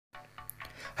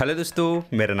Hello दोस्तों,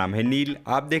 मेरा नाम है नील।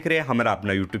 आप देख रहे हैं हमारा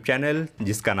अपना यूट्यूब चैनल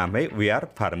जिसका नाम है वी आर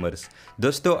फार्मर्स।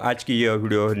 दोस्तों, आज की यह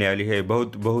वीडियो होने वाली है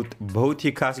बहुत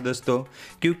ही खास दोस्तों,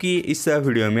 क्योंकि इस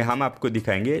वीडियो में हम आपको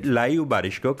दिखाएंगे लाइव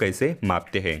बारिश को कैसे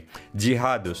मापते हैं। जी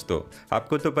हाँ दोस्तों,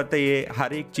 आपको तो पता ही है,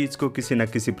 हर एक चीज़ को किसी न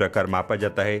किसी प्रकार मापा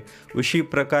जाता है। उसी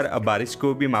प्रकार बारिश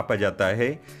को भी मापा जाता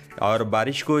है, और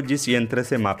बारिश को जिस यंत्र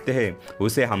से मापते हैं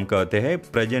उसे हम कहते हैं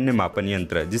पर्जन्य मापन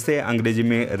यंत्र, जिसे अंग्रेजी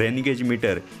में रेन गेज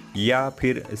मीटर या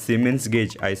फिर सीमेंस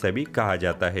गेज ऐसा भी कहा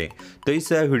जाता है। तो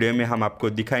इस वीडियो में हम आपको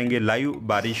दिखाएंगे लाइव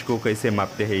बारिश को कैसे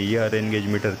मापते हैं, यह रेन गेज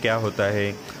मीटर क्या होता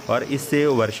है और इससे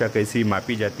वर्षा कैसी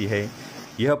मापी जाती है।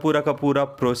 यह पूरा का पूरा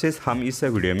प्रोसेस हम इस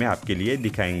वीडियो में आपके लिए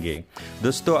दिखाएंगे।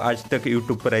 दोस्तों, आज तक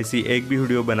YouTube पर ऐसी एक भी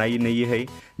वीडियो बनाई नहीं है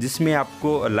जिसमें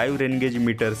आपको लाइव रेन गेज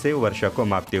मीटर से वर्षा को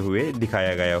मापते हुए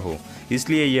दिखाया गया हो,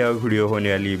 इसलिए यह वीडियो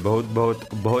होने वाली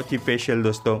बहुत ही स्पेशल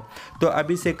दोस्तों। तो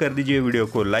अभी से कर दीजिए वीडियो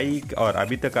को लाइक, और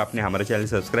अभी तक आपने हमारा चैनल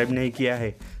सब्सक्राइब नहीं किया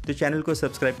है तो चैनल को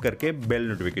सब्सक्राइब करके बेल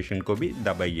नोटिफिकेशन को भी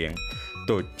दबाइए।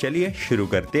 तो चलिए शुरू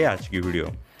करते हैं आज की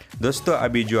वीडियो। दोस्तों,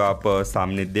 अभी जो आप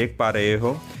सामने देख पा रहे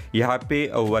हो, यहाँ पे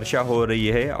वर्षा हो रही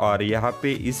है, और यहाँ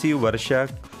पे इसी वर्षा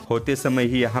होते समय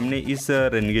ही हमने इस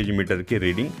रेन गेज मीटर की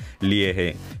रीडिंग लिए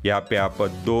है। यहाँ पे आप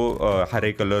दो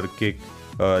हरे कलर के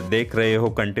देख रहे हो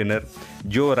कंटेनर।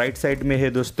 जो राइट साइड में है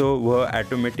दोस्तों वह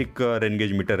ऑटोमेटिक रेन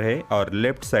गेज मीटर है, और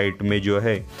लेफ़्ट साइड में जो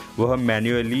है वह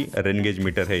मैन्युअली रेन गेज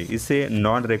मीटर है। इसे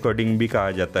नॉन रिकॉर्डिंग भी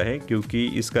कहा जाता है, क्योंकि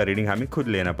इसका रीडिंग हमें खुद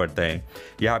लेना पड़ता है।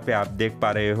 यहाँ पे आप देख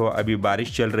पा रहे हो अभी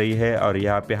बारिश चल रही है, और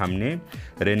यहाँ पे हमने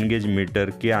रेन गेज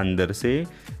मीटर के अंदर से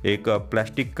एक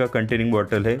प्लास्टिक का कंटेनिंग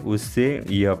बॉटल है, उससे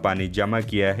यह पानी जमा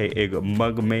किया है एक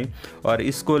मग में, और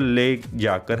इसको ले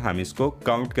जाकर हम इसको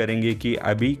काउंट करेंगे कि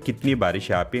अभी कितनी बारिश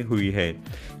यहाँ पे हुई है।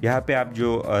 यहाँ पे आप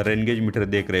जो रेन गेज मीटर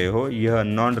देख रहे हो, यह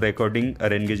non recording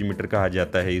rain gauge metre कहा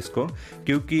जाता है इसको,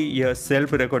 क्योंकि यह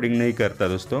सेल्फ रिकॉर्डिंग नहीं करता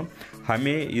दोस्तों।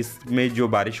 हमें इसमें जो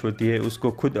बारिश होती है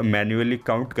उसको खुद मैन्युअली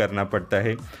काउंट करना पड़ता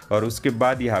है, और उसके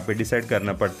बाद यहाँ पे डिसाइड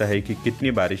करना पड़ता है कि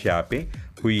कितनी बारिश यहाँ पे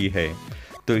हुई है।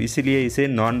 तो इसीलिए इसे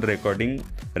non recording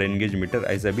rain gauge metre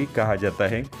ऐसा भी कहा जाता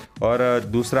है। और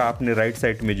दूसरा आपने राइट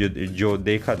साइड में जो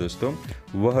देखा दोस्तों,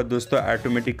 वह दोस्तों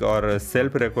ऑटोमेटिक और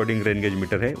self recording rain gauge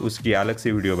metre है। उसकी अलग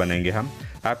से वीडियो बनाएंगे हम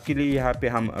आपके लिए। यहाँ पे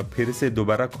हम फिर से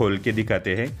दोबारा खोल के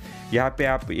दिखाते हैं। यहाँ पे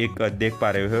आप एक देख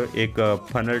पा रहे हो, एक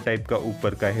फनल टाइप का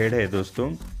ऊपर का हेड है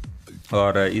दोस्तों,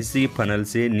 और इसी फनल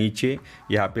से नीचे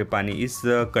यहाँ पे पानी इस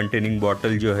कंटेनिंग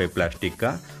बॉटल जो है प्लास्टिक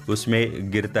का,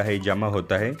 उसमें गिरता है, जमा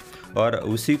होता है, और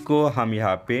उसी को हम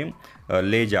यहाँ पे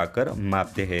ले जाकर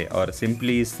मापते हैं। और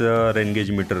सिंपली इस रेन गेज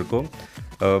मीटर को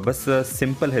बस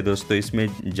सिंपल है दोस्तों, इसमें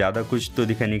ज़्यादा कुछ तो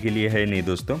दिखाने के लिए है नहीं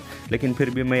दोस्तों, लेकिन फिर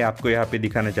भी मैं आपको यहाँ पे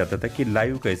दिखाना चाहता था कि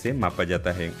लाइव कैसे मापा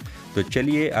जाता है। तो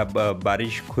चलिए, अब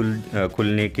बारिश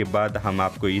खुलने के बाद हम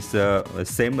आपको इस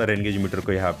सेम रेन गेज मीटर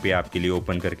को यहाँ पे आपके लिए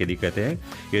ओपन करके दिखाते हैं।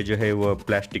 ये जो है वो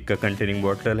प्लास्टिक का कंटेनिंग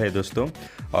बॉटल है दोस्तों,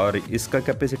 और इसका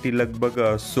कैपेसिटी लगभग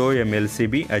 100 ml से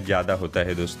भी ज़्यादा होता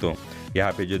है दोस्तों।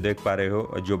 यहाँ पे जो देख पा रहे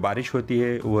हो, जो बारिश होती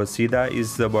है वह सीधा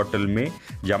इस बोतल में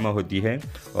जमा होती है।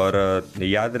 और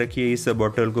याद रखिए, इस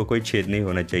बोतल को कोई छेद नहीं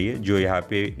होना चाहिए। जो यहाँ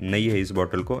पे नहीं है इस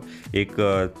बोतल को, एक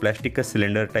प्लास्टिक का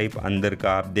सिलेंडर टाइप अंदर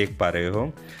का आप देख पा रहे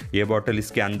हो, ये बोतल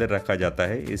इसके अंदर रखा जाता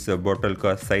है। इस बोतल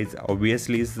का साइज़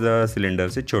ऑब्वियसली इस सिलेंडर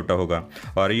से छोटा होगा।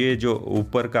 और ये जो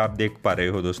ऊपर का आप देख पा रहे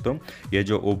हो दोस्तों, ये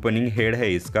जो ओपनिंग हेड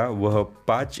है इसका, वह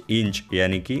 5 इंच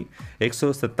यानी कि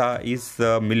 127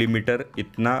 मिलीमीटर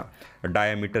इतना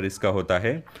डायामीटर इसका होता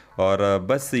है। और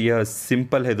बस यह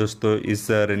सिंपल है दोस्तों। इस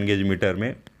रेन गेज मीटर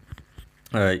में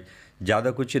ज़्यादा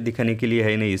कुछ दिखाने के लिए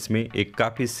है नहीं, इसमें एक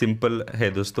काफ़ी सिंपल है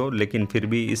दोस्तों, लेकिन फिर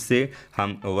भी इससे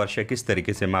हम वर्षा किस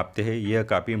तरीके से मापते हैं यह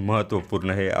काफ़ी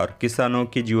महत्वपूर्ण है। और किसानों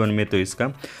के जीवन में तो इसका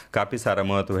काफ़ी सारा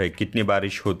महत्व है, कितनी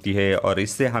बारिश होती है, और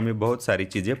इससे हमें बहुत सारी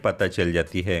चीज़ें पता चल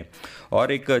जाती है।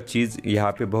 और एक चीज़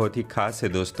यहाँ पे बहुत ही खास है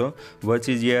दोस्तों, वह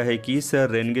चीज़ यह है कि इस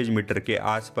रेन गेज मीटर के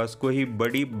आसपास कोई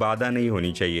बड़ी बाधा नहीं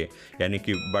होनी चाहिए, यानी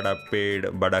कि बड़ा पेड़,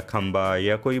 बड़ा खंबा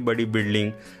या कोई बड़ी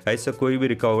बिल्डिंग, ऐसा कोई भी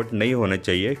रुकावट नहीं होना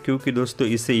चाहिए। क्योंकि दोस्तों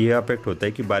इससे यह अफेक्ट होता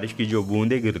है कि बारिश की जो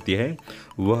बूंदें गिरती है,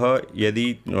 वह यदि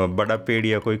बड़ा पेड़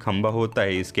या कोई खंबा होता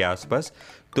है इसके आसपास,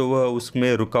 तो वह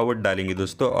उसमें रुकावट डालेंगे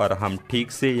दोस्तों, और हम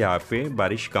ठीक से यहाँ पे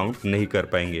बारिश काउंट नहीं कर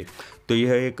पाएंगे। तो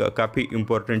यह एक काफ़ी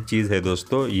इम्पोर्टेंट चीज़ है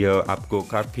दोस्तों, यह आपको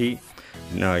काफ़ी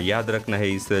याद रखना है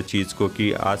इस चीज़ को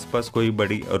कि आसपास कोई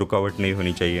बड़ी रुकावट नहीं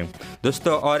होनी चाहिए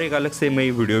दोस्तों। और एक अलग से मैं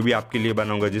वीडियो भी आपके लिए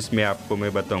बनाऊंगा जिसमें आपको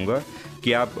मैं बताऊंगा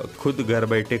कि आप खुद घर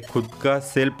बैठे खुद का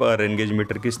सेल्फ रेन गेज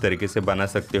मीटर किस तरीके से बना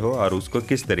सकते हो और उसको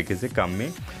किस तरीके से काम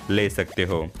में ले सकते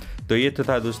हो। तो ये तो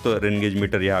था दोस्तों रेन गेज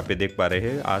मीटर। यहाँ पे देख पा रहे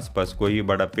हैं आसपास कोई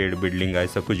बड़ा पेड़ बिल्डिंग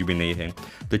ऐसा कुछ भी नहीं है।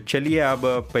 तो चलिए अब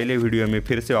पहले वीडियो में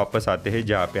फिर से वापस आते हैं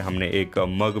जहाँ पे हमने एक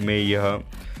मग में यह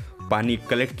पानी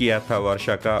कलेक्ट किया था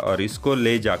वर्षा का, और इसको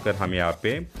ले जाकर हम यहाँ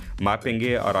पे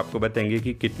मापेंगे और आपको बताएंगे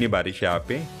कि कितनी बारिश यहाँ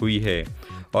पे हुई है।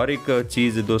 और एक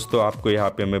चीज़ दोस्तों आपको यहाँ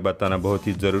पे मैं बताना बहुत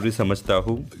ही ज़रूरी समझता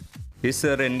हूँ, इस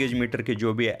रेन गेज मीटर के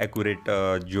जो भी एक्यूरेट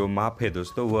जो माप है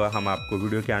दोस्तों वह हम आपको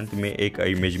वीडियो के अंत में एक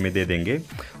इमेज में दे देंगे।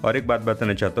 और एक बात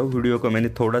बताना चाहता हूँ, वीडियो को मैंने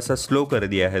थोड़ा सा स्लो कर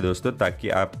दिया है दोस्तों ताकि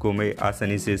आपको मैं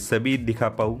आसानी से सभी दिखा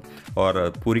पाऊँ और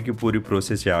पूरी की पूरी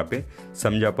प्रोसेस यहाँ पे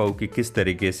समझा पाऊँ कि किस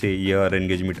तरीके से यह रेन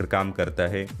गेज मीटर काम करता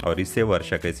है और इससे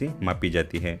वर्षा कैसी मापी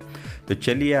जाती है। तो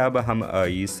चलिए अब हम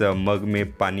इस मग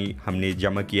में पानी हमने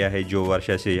जमा किया है जो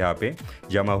वर्षा से यहाँ पे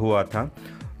जमा हुआ था,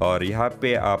 और यहाँ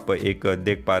पे आप एक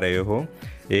देख पा रहे हो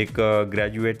एक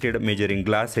ग्रेजुएटेड मेजरिंग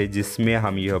ग्लास है जिसमें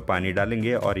हम यह पानी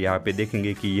डालेंगे और यहाँ पे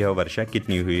देखेंगे कि यह वर्षा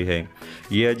कितनी हुई है।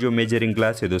 यह जो मेजरिंग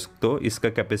ग्लास है दोस्तों इसका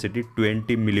कैपेसिटी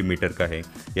 20 मिलीमीटर का है,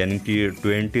 यानी कि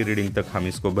 20 रीडिंग तक हम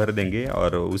इसको भर देंगे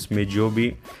और उसमें जो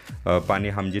भी पानी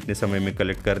हम जितने समय में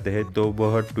कलेक्ट करते हैं तो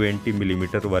वह 20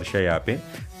 मिलीमीटर वर्षा यहाँ पे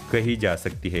कही जा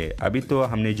सकती है। अभी तो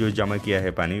हमने जो जमा किया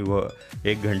है पानी वह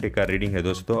 1 घंटे का रीडिंग है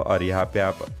दोस्तों, और यहाँ पे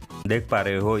आप देख पा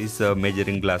रहे हो इस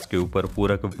मेजरिंग ग्लास के ऊपर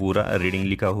पूरा का पूरा रीडिंग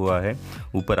लिखा हुआ है।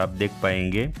 ऊपर आप देख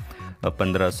पाएंगे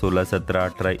 15, 16, 17,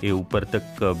 18 ये ऊपर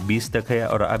तक 20 तक है।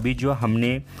 और अभी जो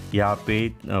हमने यहाँ पे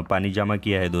पानी जमा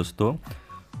किया है दोस्तों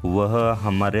वह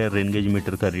हमारे रेन गेज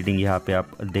मीटर का रीडिंग यहाँ पे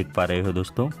आप देख पा रहे हो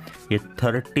दोस्तों, ये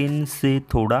 13 से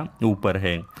थोड़ा ऊपर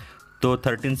है। तो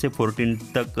 13 से 14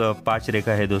 तक 5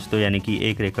 रेखा है दोस्तों, यानी कि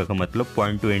एक रेखा का मतलब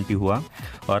 0.20 हुआ,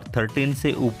 और 13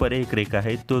 से ऊपर एक रेखा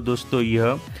है तो दोस्तों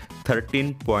यह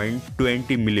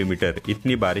 13.20 मिलीमीटर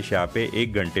इतनी बारिश यहाँ पे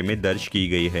 1 घंटे में दर्ज की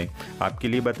गई है। आपके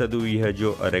लिए बता दूँ यह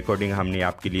जो रिकॉर्डिंग हमने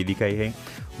आपके लिए दिखाई है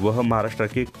वह महाराष्ट्र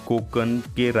के कोकण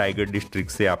के रायगढ़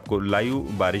डिस्ट्रिक्ट से आपको लाइव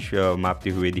बारिश मापते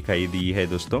हुए दिखाई दी है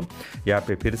दोस्तों। यहाँ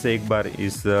पे फिर से एक बार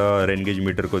इस रेन गेज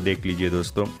मीटर को देख लीजिए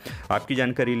दोस्तों। आपकी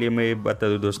जानकारी लिए मैं बता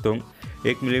दूँ दोस्तों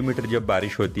 1 मिलीमीटर जब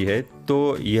बारिश होती है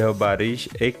तो यह बारिश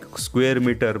 1 स्क्वायर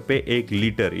मीटर पे 1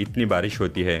 लीटर इतनी बारिश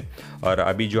होती है, और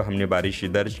अभी जो हमने बारिश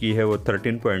दर्ज की है वो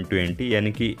 13.20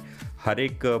 यानी कि हर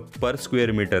एक पर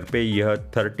स्क्वायर मीटर पे यह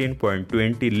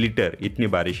 13.20 लीटर इतनी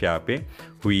बारिश यहाँ पे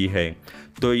हुई है।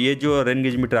 तो ये जो रेन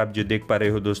गेज मीटर आप जो देख पा रहे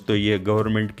हो दोस्तों ये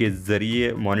गवर्नमेंट के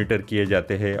ज़रिए मॉनिटर किए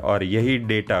जाते हैं, और यही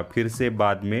डेटा फिर से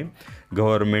बाद में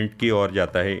गवर्नमेंट की ओर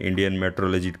जाता है, इंडियन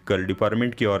मेट्रोलॉजिकल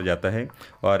डिपार्टमेंट की ओर जाता है,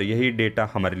 और यही डेटा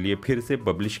हमारे लिए फिर से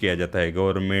पब्लिश किया जाता है।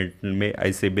 गवर्नमेंट में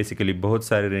ऐसे बेसिकली बहुत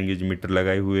सारे रेन गेज मीटर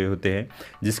लगाए हुए होते हैं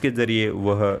जिसके ज़रिए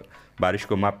वह बारिश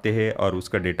को मापते हैं और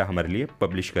उसका डेटा हमारे लिए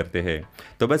पब्लिश करते हैं।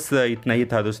 तो बस इतना ही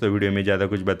था दोस्तों, वीडियो में ज़्यादा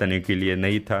कुछ बताने के लिए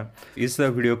नहीं था। इस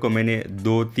वीडियो को मैंने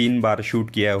 2-3 बार शूट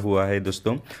किया हुआ है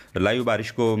दोस्तों। लाइव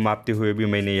बारिश को मापते हुए भी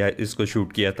मैंने इसको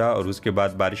शूट किया था, और उसके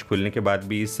बाद बारिश खुलने के बाद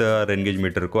भी इस रेन गेज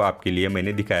मीटर को आपके लिए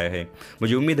मैंने दिखाया है।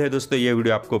 मुझे उम्मीद है दोस्तों यह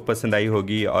वीडियो आपको पसंद आई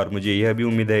होगी, और मुझे यह भी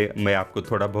उम्मीद है मैं आपको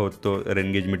थोड़ा बहुत तो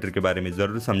रेन गेज मीटर के बारे में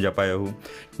ज़रूर समझा पाया हूँ।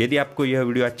 यदि आपको यह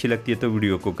वीडियो अच्छी लगती है तो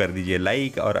वीडियो को कर दीजिए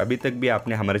लाइक, और अभी तक भी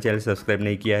आपने हमारे चैनल सब्सक्राइब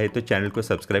नहीं किया है तो चैनल को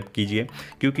सब्सक्राइब कीजिए,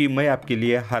 क्योंकि मैं आपके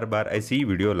लिए हर बार ऐसी ही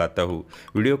वीडियो लाता हूँ।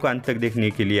 वीडियो को अंत तक देखने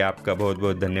के लिए आपका बहुत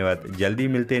बहुत धन्यवाद। जल्दी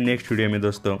मिलते हैं नेक्स्ट वीडियो में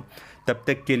दोस्तों, तब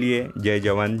तक के लिए जय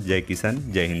जवान, जय किसान,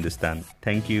 जय हिंदुस्तान।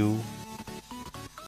 Thank you.